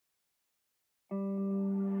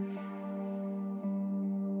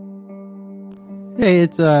Hey,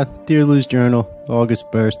 it's Dear Lou's Journal,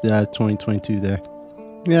 August 1st, 2022 there.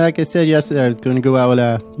 Yeah, like I said yesterday, I was going to go out,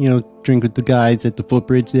 drink with the guys at the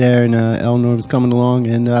footbridge there, and Eleanor was coming along,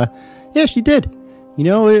 and yeah, she did.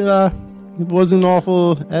 It wasn't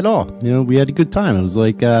awful at all. We had a good time. It was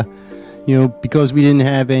like, because we didn't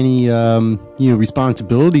have any,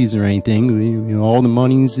 responsibilities or anything, all the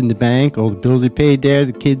money's in the bank, all the bills are paid there,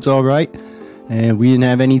 the kids all right, and we didn't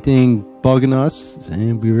have anything bugging us,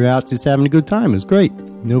 and we were out just having a good time. It was great.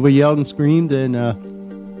 Nobody yelled and screamed, and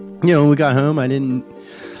when we got home, I didn't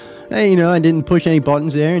push any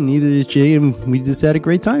buttons there, and neither did she, and we just had a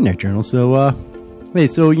great time there, Journal. So I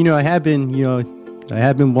have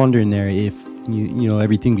been wondering there if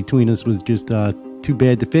everything between us was just too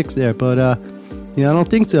bad to fix there, but I don't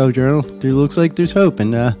think so, Journal. There looks like there's hope,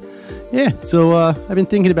 and so I've been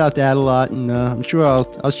thinking about that a lot, and I'm sure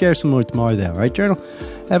I'll share some more tomorrow there. All right, Journal?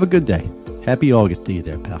 Have a good day. Happy August to you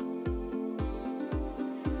there, pal.